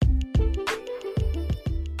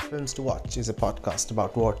Films to Watch is a podcast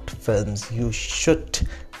about what films you should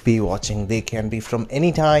be watching. They can be from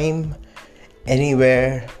any time,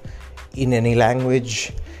 anywhere, in any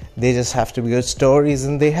language. They just have to be good stories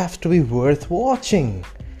and they have to be worth watching.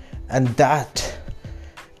 And that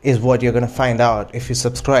is what you're going to find out if you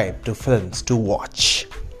subscribe to Films to Watch.